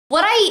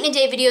What I eat in a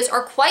day videos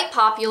are quite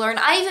popular, and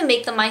I even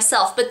make them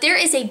myself, but there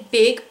is a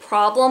big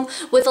problem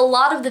with a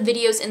lot of the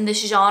videos in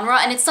this genre,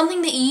 and it's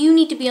something that you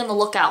need to be on the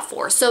lookout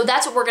for. So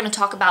that's what we're going to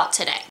talk about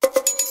today.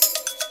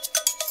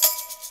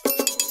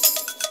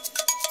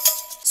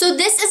 So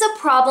this is a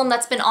problem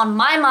that's been on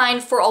my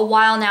mind for a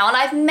while now, and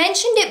I've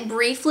mentioned it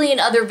briefly in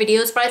other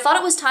videos, but I thought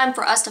it was time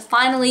for us to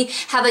finally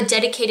have a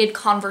dedicated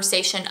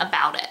conversation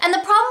about it. And the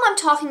problem I'm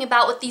talking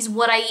about with these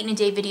What I Eat in a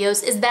Day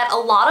videos is that a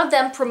lot of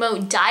them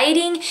promote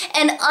dieting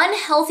and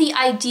unhealthy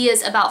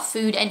ideas about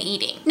food and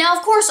eating. Now,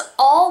 of course,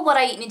 all What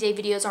I Eat in a Day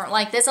videos aren't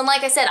like this, and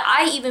like I said,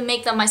 I even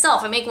make them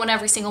myself. I make one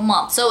every single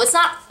month, so it's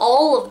not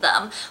all of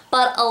them,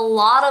 but a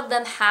lot of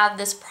them have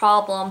this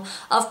problem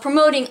of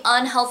promoting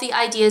unhealthy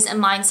ideas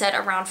and mindset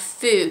around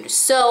food.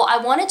 So I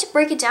wanted to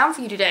break it down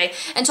for you today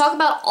and talk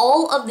about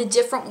all of the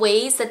different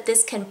ways that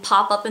this can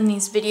pop up in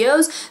these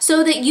videos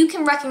so that you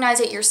can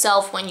recognize it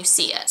yourself when you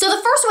see it. So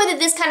the first way that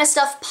this kind of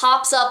stuff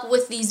pops up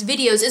with these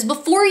videos is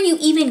before you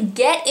even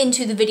get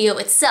into the video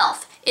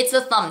itself. It's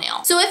the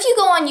thumbnail. So if you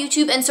go on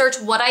YouTube and search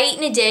What I Eat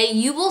in a Day,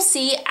 you will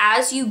see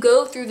as you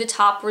go through the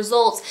top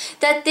results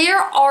that there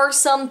are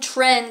some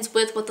trends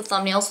with what the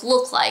thumbnails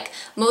look like.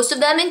 Most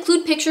of them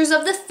include pictures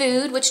of the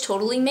food, which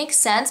totally makes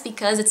sense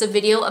because it's a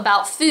video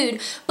about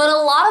food, but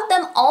a lot of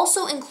them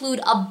also include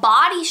a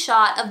body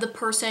shot of the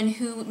person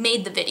who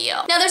made the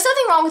video. Now, there's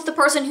nothing wrong with the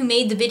person who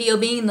made the video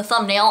being in the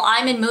thumbnail.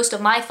 I'm in most of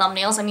my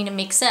thumbnails. I mean, it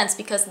makes sense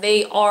because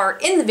they are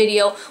in the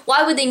video.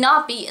 Why would they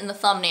not be in the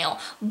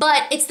thumbnail?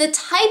 But it's the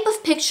type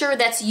of picture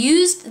that's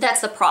used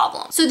that's the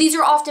problem. So these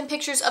are often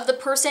pictures of the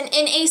person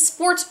in a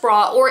sports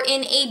bra or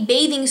in a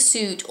bathing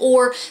suit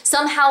or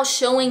somehow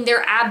showing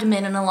their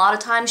abdomen, and a lot of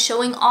times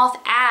showing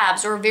off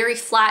abs or a very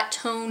flat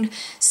toned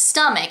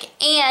stomach.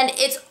 And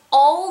it's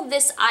all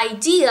this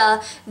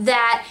idea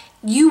that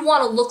you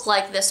want to look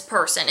like this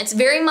person. It's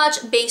very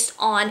much based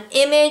on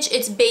image,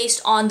 it's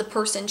based on the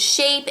person's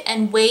shape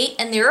and weight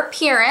and their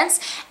appearance,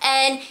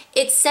 and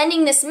it's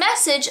sending this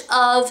message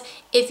of,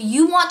 if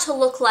you want to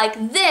look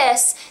like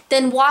this,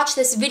 then watch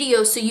this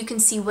video so you can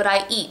see what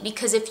I eat.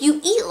 Because if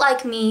you eat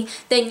like me,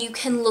 then you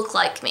can look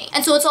like me.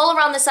 And so it's all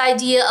around this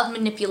idea of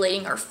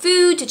manipulating our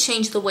food to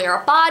change the way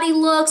our body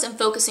looks and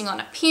focusing on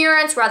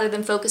appearance rather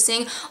than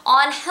focusing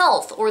on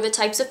health or the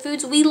types of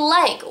foods we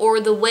like or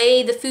the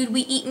way the food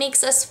we eat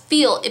makes us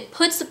feel. It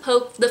puts the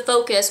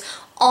focus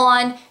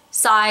on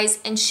size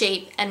and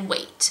shape and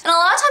weight. And a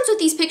lot of times with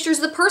these pictures,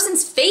 the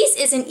person's face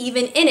isn't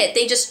even in it.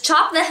 They just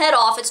chop the head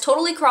off. It's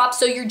totally cropped,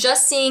 so you're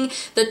just seeing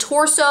the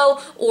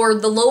torso or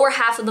the lower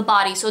half of the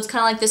body. So it's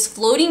kind of like this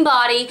floating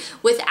body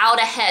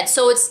without a head.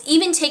 So it's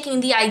even taking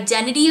the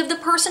identity of the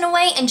person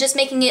away and just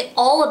making it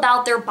all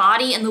about their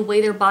body and the way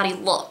their body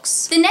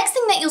looks. The next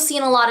thing that you'll see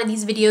in a lot of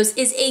these videos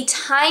is a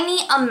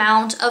tiny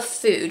amount of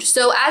food.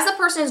 So as the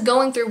person is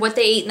going through what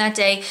they ate in that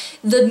day,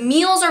 the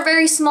meals are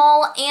very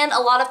small, and a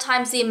lot of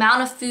times the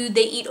amount of food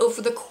they eat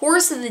over the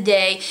course of the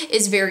day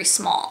is very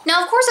small.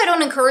 Now, of course, I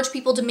don't encourage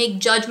people to make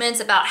judgments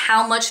about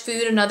how much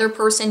food another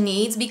person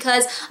needs,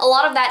 because a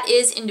lot of that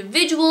is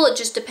individual. It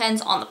just depends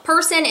on the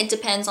person. It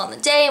depends on the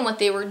day and what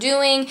they were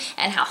doing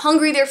and how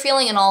hungry they're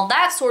feeling and all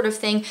that sort of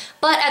thing.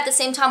 But at the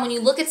same time, when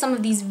you look at some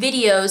of these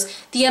videos,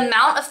 the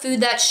amount of food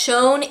that's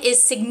shown is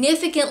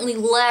significantly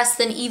less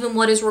than even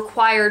what is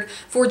required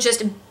for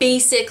just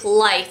basic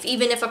life.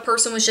 Even if a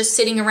person was just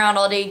sitting around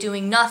all day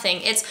doing nothing,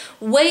 it's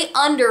way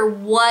under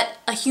what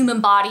a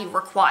human body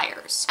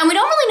requires. And we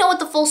don't really know what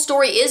the full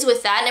story is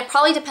with that, and it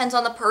probably depends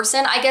on the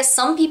person. I guess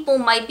some people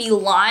might be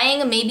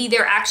lying. Maybe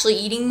they're actually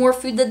eating more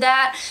food than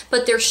that,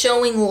 but they're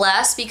showing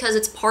less because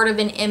it's part of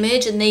an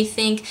image and they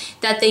think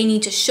that they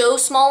need to show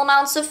small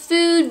amounts of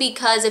food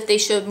because if they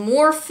showed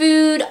more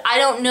food, I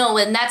don't know.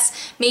 And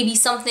that's maybe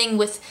something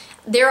with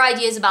their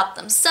ideas about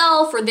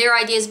themselves or their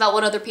ideas about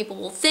what other people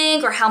will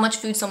think or how much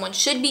food someone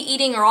should be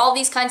eating or all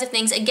these kinds of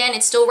things. Again,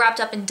 it's still wrapped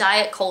up in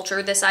diet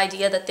culture, this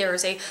idea that there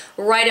is a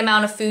right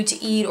amount of food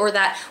to eat or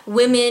that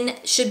women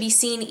should be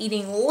seen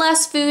eating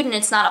less food and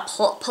it's not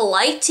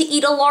polite to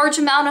eat a large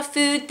amount of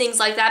food, things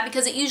like that,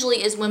 because it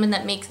usually is women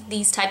that make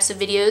these types of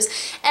videos.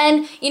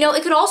 And, you know,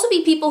 it could also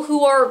be people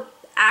who are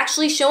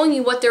actually showing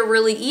you what they're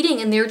really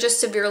eating and they're just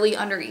severely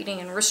under eating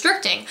and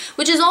restricting,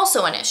 which is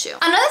also an issue.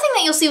 Another thing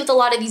that you'll see with a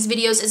lot of these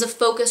videos is a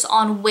focus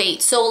on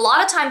weight. So a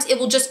lot of times it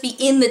will just be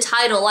in the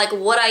title, like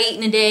What I Eat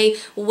in a Day,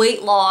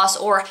 weight loss,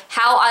 or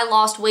how I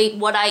lost weight,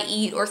 what I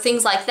eat, or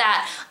things like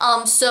that.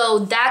 So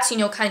that's, you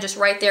know, kind of just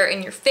right there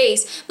in your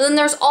face. But then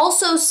there's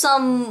also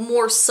some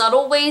more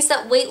subtle ways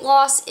that weight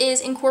loss is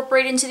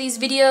incorporated into these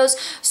videos.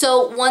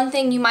 So one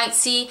thing you might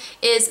see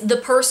is the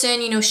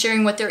person, you know,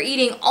 sharing what they're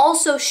eating,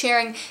 also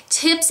sharing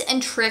tips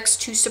and tricks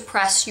to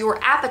suppress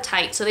your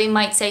appetite. So they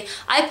might say,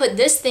 I put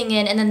this thing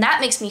in and then that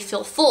makes me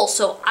feel full,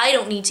 so I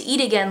don't need to eat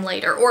again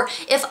later. Or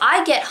if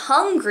I get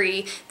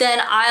hungry, then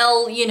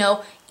I'll, you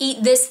know,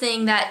 eat this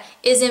thing that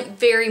isn't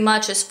very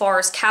much as far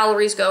as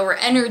calories go or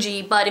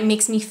energy, but it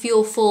makes me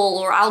feel full,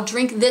 or I'll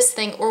drink this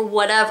thing or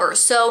whatever.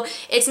 So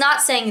it's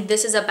not saying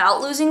this is about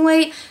losing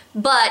weight,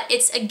 but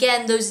it's,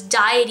 again, those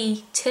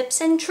diety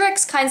tips and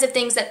tricks kinds of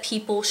things that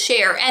people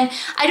share. And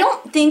I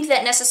don't think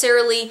that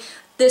necessarily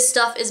this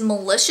stuff is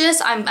malicious.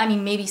 I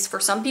mean, maybe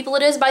for some people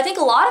it is, but I think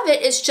a lot of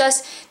it is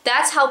just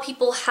that's how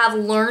people have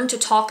learned to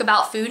talk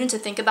about food and to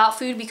think about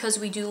food, because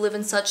we do live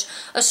in such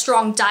a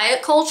strong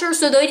diet culture.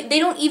 So they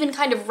don't even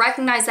kind of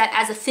recognize that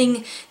as a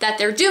thing that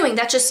they're doing.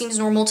 That just seems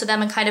normal to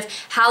them and kind of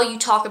how you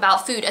talk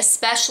about food,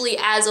 especially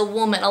as a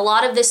woman. A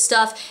lot of this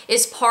stuff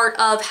is part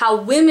of how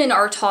women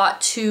are taught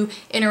to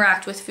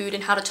interact with food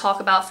and how to talk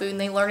about food.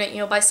 And they learn it, you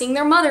know, by seeing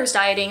their mothers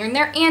dieting and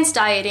their aunts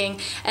dieting,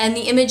 and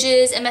the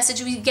images and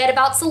messages we get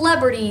about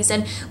celebrities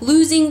and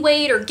losing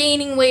weight or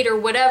gaining weight or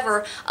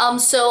whatever.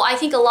 So I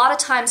think a lot of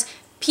times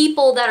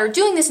people that are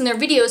doing this in their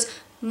videos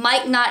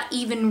might not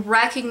even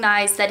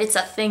recognize that it's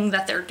a thing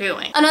that they're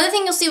doing. Another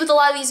thing you'll see with a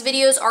lot of these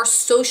videos are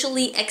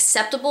socially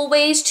acceptable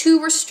ways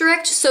to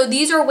restrict. So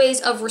these are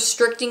ways of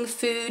restricting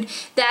food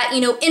that,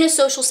 you know, in a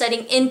social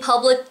setting, in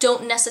public,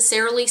 don't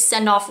necessarily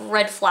send off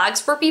red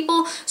flags for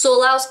people. So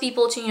allows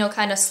people to, you know,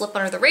 kind of slip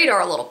under the radar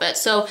a little bit.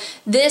 So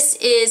this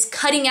is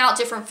cutting out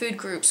different food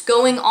groups,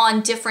 going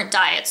on different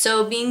diets.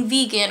 So being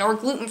vegan or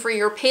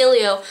gluten-free or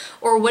paleo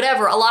or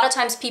whatever. A lot of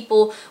times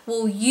people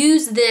will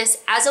use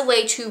this as a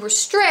way to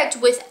restrict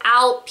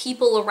without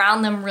people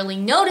around them really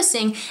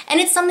noticing. And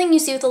it's something you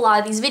see with a lot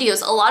of these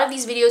videos. A lot of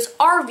these videos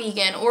are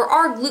vegan or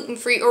are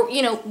gluten-free or,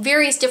 you know,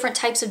 various different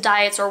types of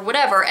diets or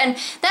whatever. And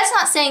that's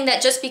not saying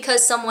that just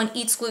because someone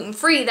eats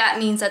gluten-free, that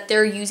means that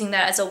they're using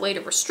that as a way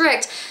to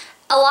restrict.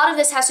 A lot of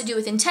this has to do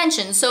with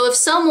intention. So if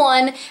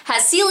someone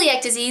has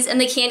celiac disease and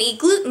they can't eat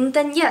gluten,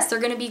 then yes, they're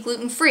gonna be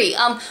gluten-free.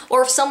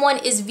 Or if someone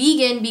is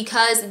vegan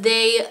because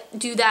they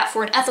do that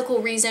for an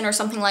ethical reason or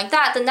something like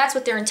that, then that's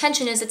what their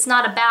intention is. It's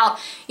not about,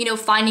 you know,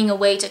 finding a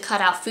way to cut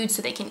out food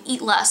so they can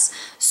eat less.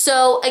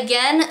 So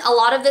again, a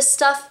lot of this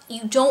stuff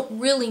you don't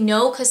really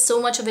know because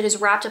so much of it is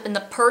wrapped up in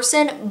the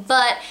person,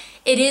 but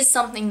it is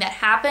something that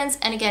happens,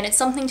 and again, it's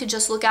something to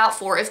just look out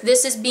for. If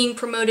this is being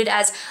promoted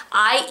as,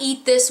 I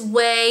eat this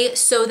way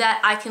so that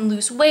I can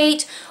lose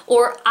weight,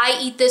 or I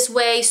eat this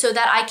way so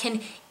that I can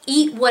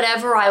eat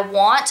whatever I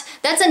want,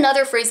 that's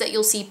another phrase that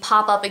you'll see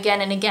pop up again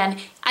and again.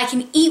 I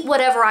can eat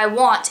whatever I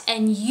want,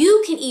 and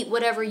you can eat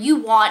whatever you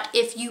want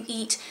if you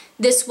eat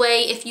this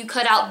way, if you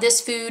cut out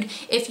this food,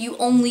 if you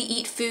only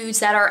eat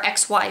foods that are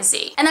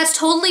XYZ. And that's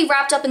totally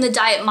wrapped up in the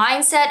diet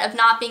mindset of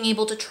not being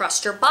able to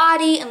trust your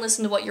body and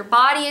listen to what your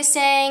body is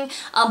saying,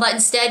 but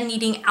instead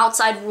needing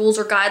outside rules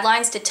or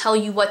guidelines to tell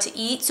you what to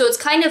eat. So it's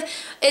kind of,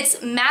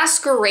 it's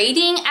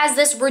masquerading as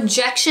this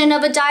rejection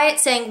of a diet,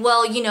 saying,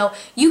 well, you know,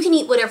 you can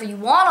eat whatever you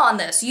want on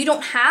this. You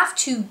don't have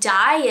to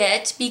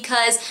diet,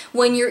 because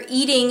when you're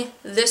eating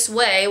this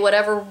way,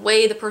 whatever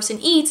way the person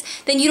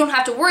eats, then you don't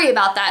have to worry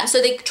about that. And so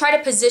they try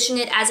to position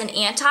it as an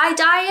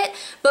anti-diet,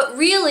 but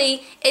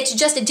really it's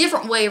just a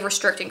different way of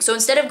restricting. So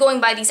instead of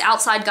going by these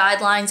outside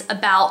guidelines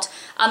about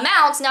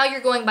amounts, now you're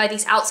going by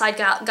these outside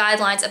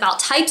guidelines about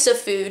types of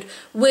food,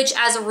 which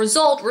as a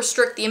result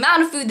restrict the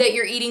amount of food that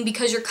you're eating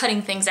because you're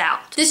cutting things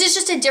out. This is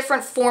just a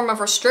different form of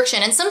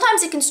restriction, and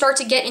sometimes it can start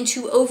to get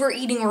into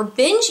overeating or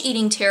binge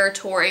eating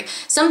territory.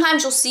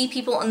 Sometimes you'll see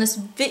people in these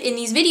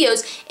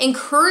videos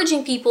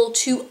encouraging people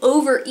to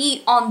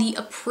overeat on the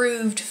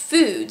approved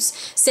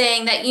foods,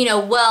 saying that, you know,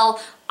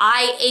 well,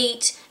 I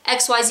ate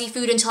XYZ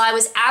food until I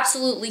was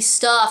absolutely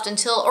stuffed,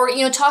 until, or,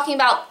 you know, talking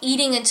about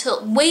eating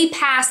until way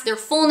past their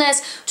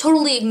fullness,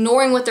 totally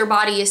ignoring what their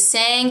body is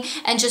saying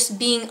and just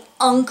being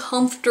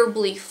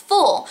uncomfortably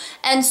full.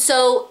 And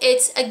so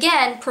it's,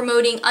 again,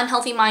 promoting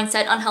unhealthy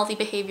mindset, unhealthy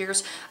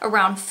behaviors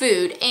around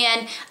food.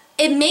 And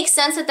it makes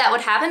sense that that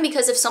would happen,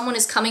 because if someone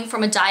is coming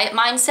from a diet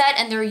mindset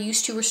and they're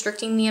used to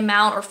restricting the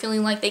amount or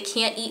feeling like they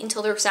can't eat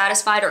until they're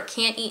satisfied or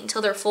can't eat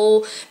until they're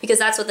full because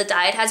that's what the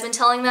diet has been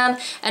telling them,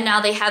 and now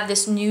they have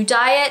this new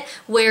diet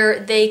where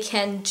they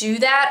can do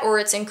that, or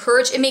it's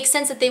encouraged, it makes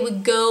sense that they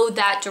would go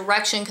that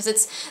direction, because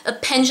it's a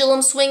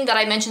pendulum swing that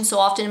I mention so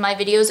often in my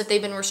videos. If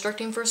they've been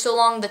restricting for so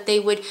long, that they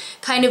would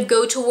kind of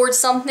go towards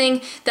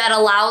something that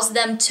allows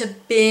them to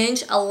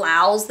binge,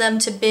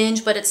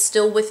 but it's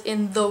still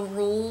within the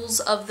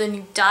rules of the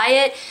new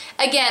diet.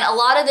 Again, a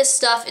lot of this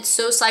stuff, it's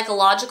so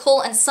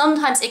psychological, and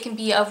sometimes it can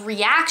be a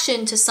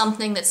reaction to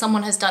something that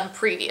someone has done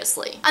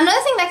previously. Another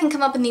thing that can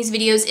come up in these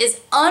videos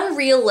is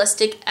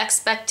unrealistic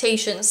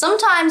expectations.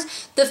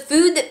 Sometimes the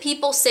food that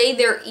people say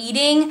they're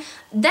eating,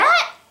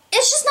 that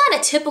it's just not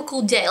a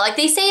typical day. Like,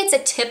 they say it's a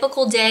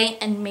typical day,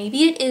 and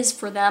maybe it is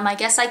for them. I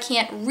guess I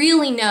can't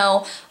really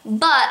know,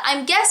 but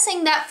I'm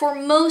guessing that for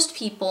most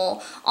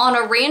people on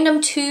a random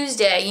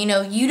Tuesday, you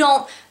know, you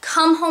don't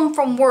come home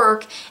from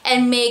work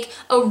and make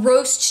a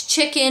roast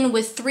chicken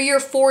with 3 or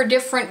 4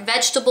 different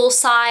vegetable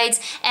sides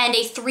and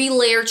a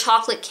 3-layer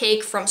chocolate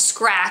cake from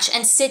scratch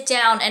and sit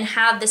down and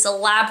have this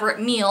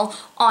elaborate meal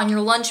on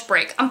your lunch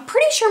break. I'm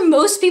pretty sure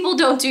most people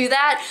don't do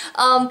that,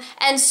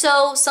 and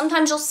so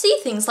sometimes you'll see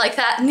things like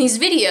that in these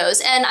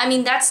videos, and I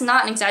mean, that's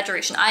not an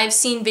exaggeration. I've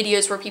seen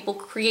videos where people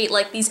create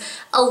like these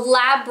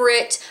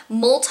elaborate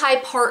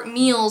multi-part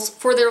meals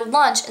for their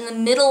lunch in the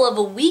middle of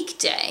a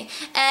weekday,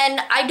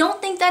 and I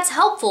don't think that's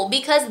helpful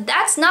because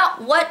that's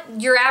not what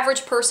your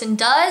average person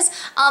does,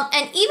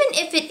 and even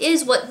if it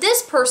is what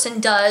this person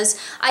does,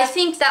 I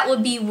think that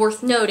would be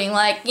worth noting.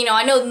 Like, you know,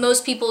 I know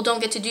most people don't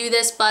get to do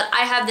this, but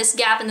I have this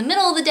gap in the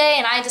middle of the day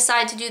and I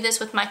decide to do this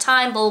with my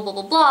time, blah, blah,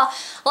 blah, blah.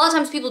 A lot of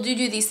times people do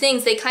these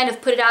things, they kind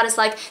of put it out as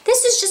like,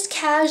 this is just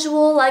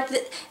casual, like,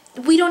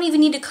 we don't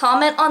even need to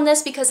comment on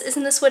this because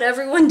isn't this what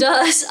everyone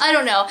does? I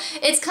don't know.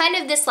 It's kind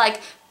of this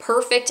like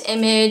perfect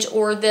image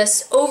or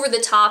this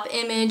over-the-top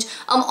image.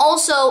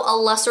 Also, a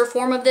lesser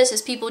form of this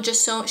is people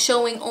just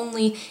showing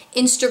only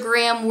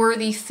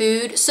Instagram-worthy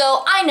food.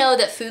 So I know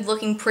that food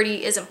looking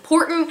pretty is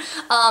important.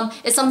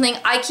 It's something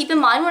I keep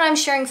in mind when I'm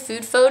sharing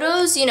food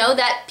photos, you know,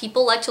 that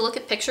people like to look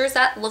at pictures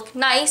that look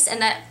nice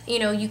and that, you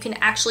know, you can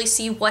actually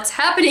see what's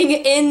happening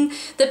in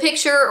the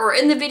picture or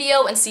in the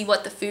video and see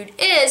what the food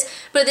is.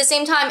 But at the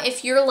same time,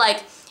 if you're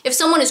like, if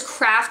someone is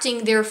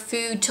crafting their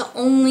food to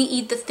only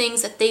eat the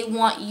things that they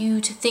want you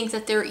to think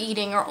that they're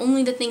eating, or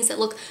only the things that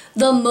look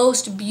the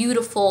most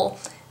beautiful,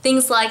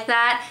 things like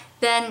that,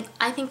 then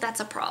I think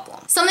that's a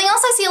problem. Something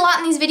else I see a lot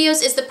in these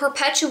videos is the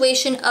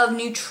perpetuation of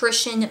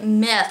nutrition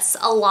myths.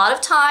 A lot of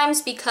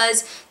times,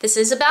 because this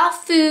is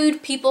about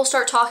food, people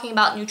start talking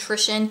about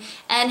nutrition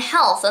and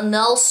health, and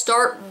they'll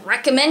start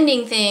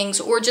recommending things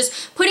or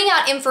just putting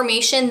out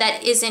information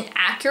that isn't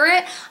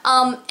accurate,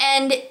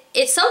 and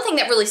it's something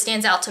that really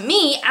stands out to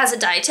me as a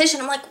dietitian.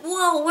 I'm like,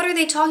 whoa, what are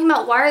they talking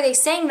about? Why are they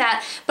saying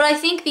that? But I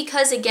think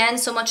because, again,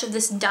 so much of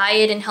this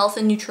diet and health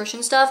and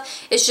nutrition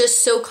stuff is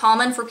just so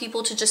common for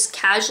people to just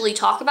casually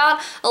talk about,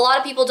 a lot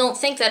of people don't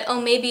think that,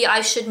 oh, maybe I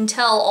shouldn't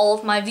tell all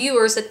of my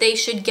viewers that they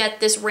should get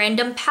this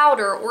random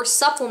powder or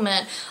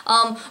supplement,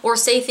 or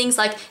say things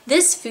like,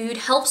 this food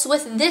helps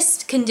with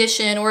this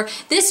condition, or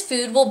this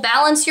food will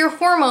balance your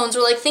hormones,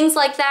 or like things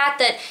like that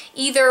that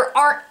either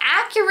aren't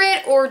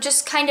accurate or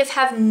just kind of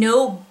have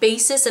no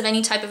basis of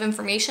any type of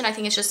information. I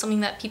think it's just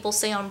something that people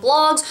say on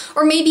blogs,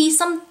 or maybe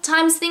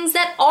sometimes things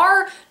that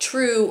are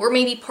true or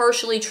maybe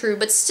partially true,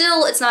 but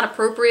still it's not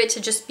appropriate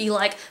to just be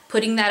like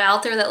putting that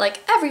out there that like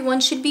everyone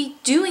should be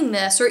doing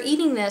this or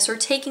eating this or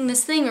taking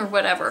this thing or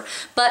whatever.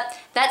 But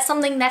that's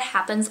something that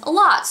happens a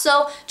lot.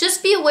 So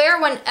just be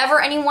aware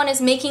whenever anyone is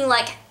making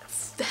like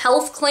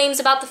health claims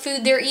about the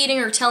food they're eating,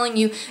 or telling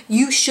you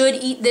you should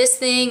eat this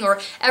thing,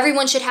 or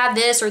everyone should have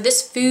this, or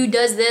this food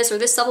does this, or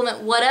this supplement,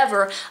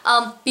 whatever.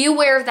 Be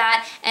aware of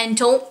that and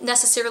don't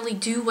necessarily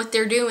do what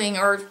they're doing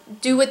or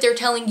do what they're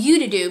telling you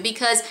to do,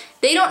 because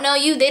they don't know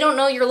you, they don't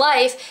know your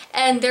life,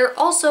 and they're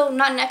also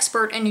not an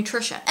expert in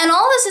nutrition. And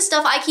all this is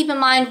stuff I keep in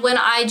mind when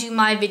I do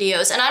my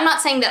videos. And I'm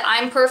not saying that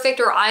I'm perfect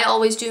or I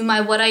always do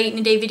my what I eat in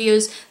a day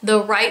videos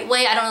the right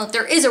way. I don't know if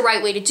there is a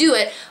right way to do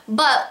it,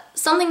 but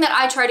something that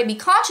I try to be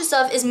conscious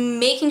of is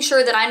making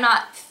sure that I'm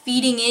not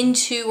feeding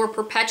into or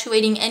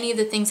perpetuating any of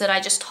the things that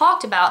I just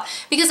talked about,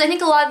 because I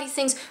think a lot of these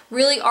things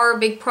really are a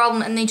big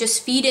problem and they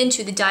just feed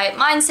into the diet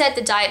mindset,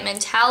 the diet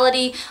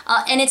mentality,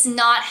 and it's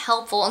not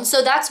helpful. And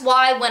so that's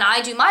why when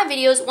I do my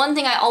videos, one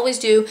thing I always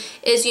do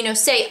is, you know,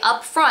 say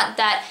up front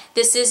that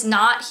this is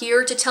not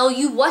here to tell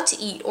you what to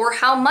eat or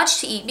how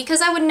much to eat,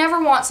 because I would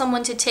never want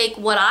someone to take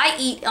what I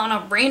eat on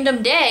a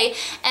random day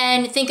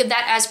and think of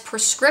that as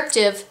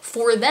prescriptive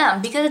for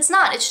them, because it's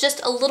not. It's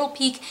just a little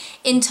peek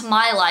into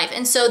my life.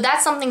 And so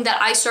that's something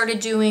that I started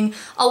doing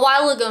a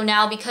while ago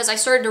now, because I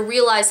started to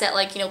realize that,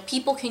 like, you know,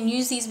 people can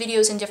use these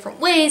videos in different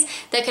ways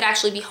that could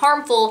actually be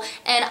harmful,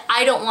 and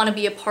I don't want to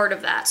be a part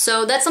of that.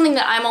 So that's something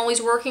that I'm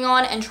always working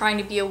on and trying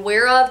to be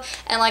aware of.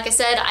 And like I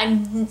said, I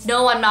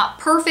know I'm not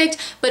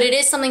perfect, but it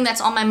is something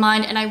that's on my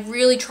mind and I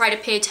really try to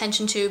pay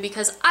attention to,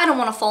 because I don't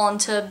want to fall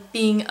into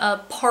being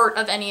a part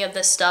of any of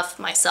this stuff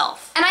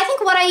myself. And I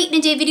think what I eat in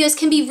a day videos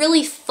can be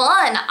really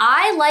fun.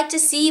 I like to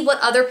see what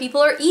other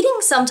people are eating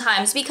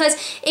sometimes,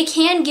 because it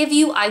can give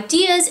you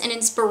ideas and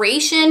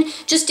inspiration,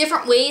 just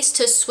different ways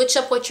to switch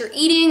up what you're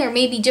eating, or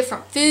maybe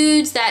different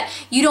foods that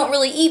you don't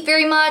really eat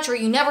very much, or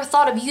you never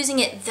thought of using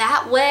it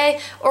that way,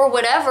 or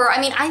whatever. I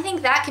mean, I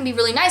think that can be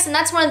really nice, and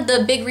that's one of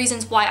the big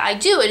reasons why I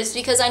do it, is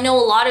because I know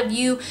a lot of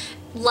you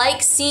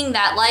like seeing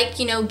that, like,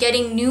 you know,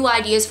 getting new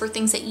ideas for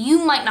things that you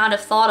might not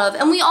have thought of.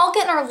 And we all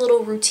get in our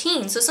little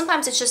routine, so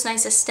sometimes it's just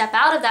nice to step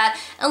out of that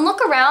and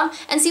look around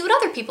and see what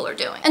other people are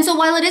doing. And so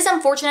while it is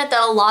unfortunate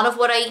that a lot of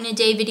what I eat in a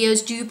day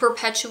videos do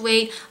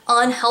perpetuate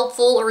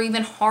unhelpful or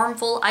even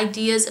harmful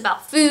ideas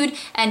about food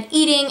and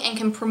eating and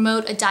can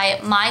promote a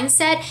diet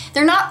mindset,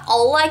 they're not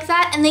all like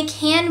that, and they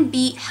can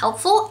be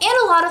helpful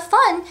and a lot of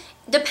fun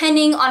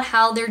depending on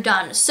how they're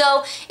done.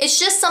 So it's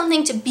just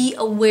something to be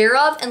aware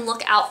of and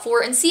look out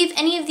for and see if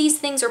any of these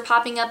things are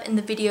popping up in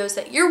the videos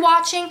that you're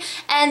watching,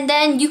 and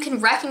then you can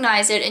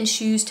recognize it and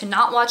choose to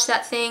not watch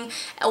that thing,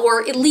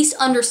 or at least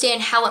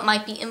understand how it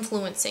might be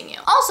influencing you.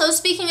 Also,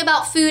 speaking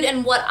about food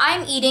and what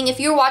I'm eating, if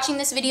you're watching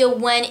this video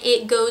when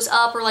it goes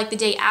up or like the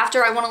day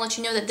after, I want to let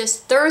you know that this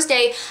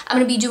Thursday I'm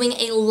going to be doing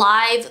a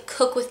live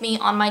cook with me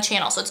on my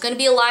channel. So it's going to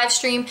be a live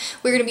stream.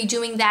 We're going to be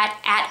doing that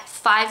at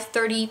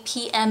 5:30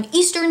 p.m.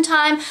 Eastern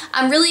time.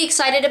 I'm really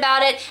excited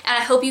about it, and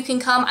I hope you can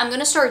come. I'm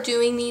gonna start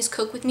doing these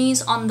cook with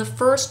me's on the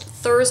first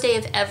Thursday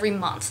of every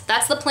month.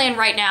 That's the plan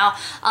right now,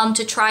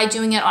 to try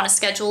doing it on a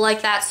schedule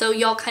like that, so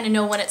y'all kind of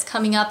know when it's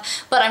coming up.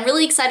 But I'm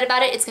really excited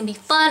about it. It's gonna be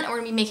fun. We're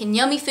gonna be making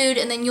yummy food,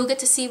 and then you'll get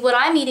to see what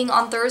I'm eating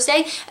on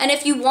Thursday. And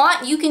if you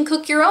want, you can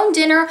cook your own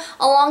dinner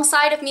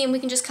alongside of me, and we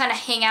can just kind of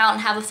hang out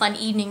and have a fun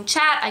evening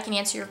chat. I can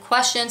answer your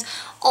questions,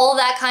 all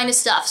that kind of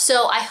stuff.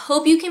 So I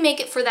hope you can make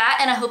it for that,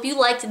 and I hope you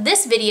liked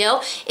this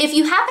video. If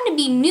you happen to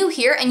be new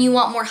here and you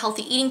want more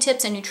healthy eating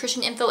tips and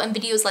nutrition info and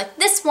videos like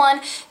this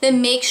one,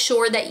 then make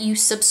sure that you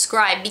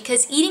subscribe,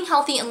 because eating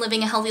healthy and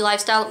living a healthy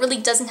lifestyle really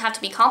doesn't have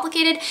to be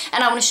complicated,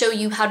 and I want to show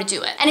you how to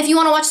do it. And if you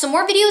want to watch some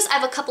more videos, I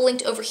have a couple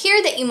linked over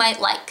here that you might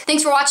like.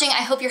 Thanks for watching.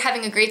 I hope you're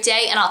having a great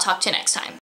day, and I'll talk to you next time.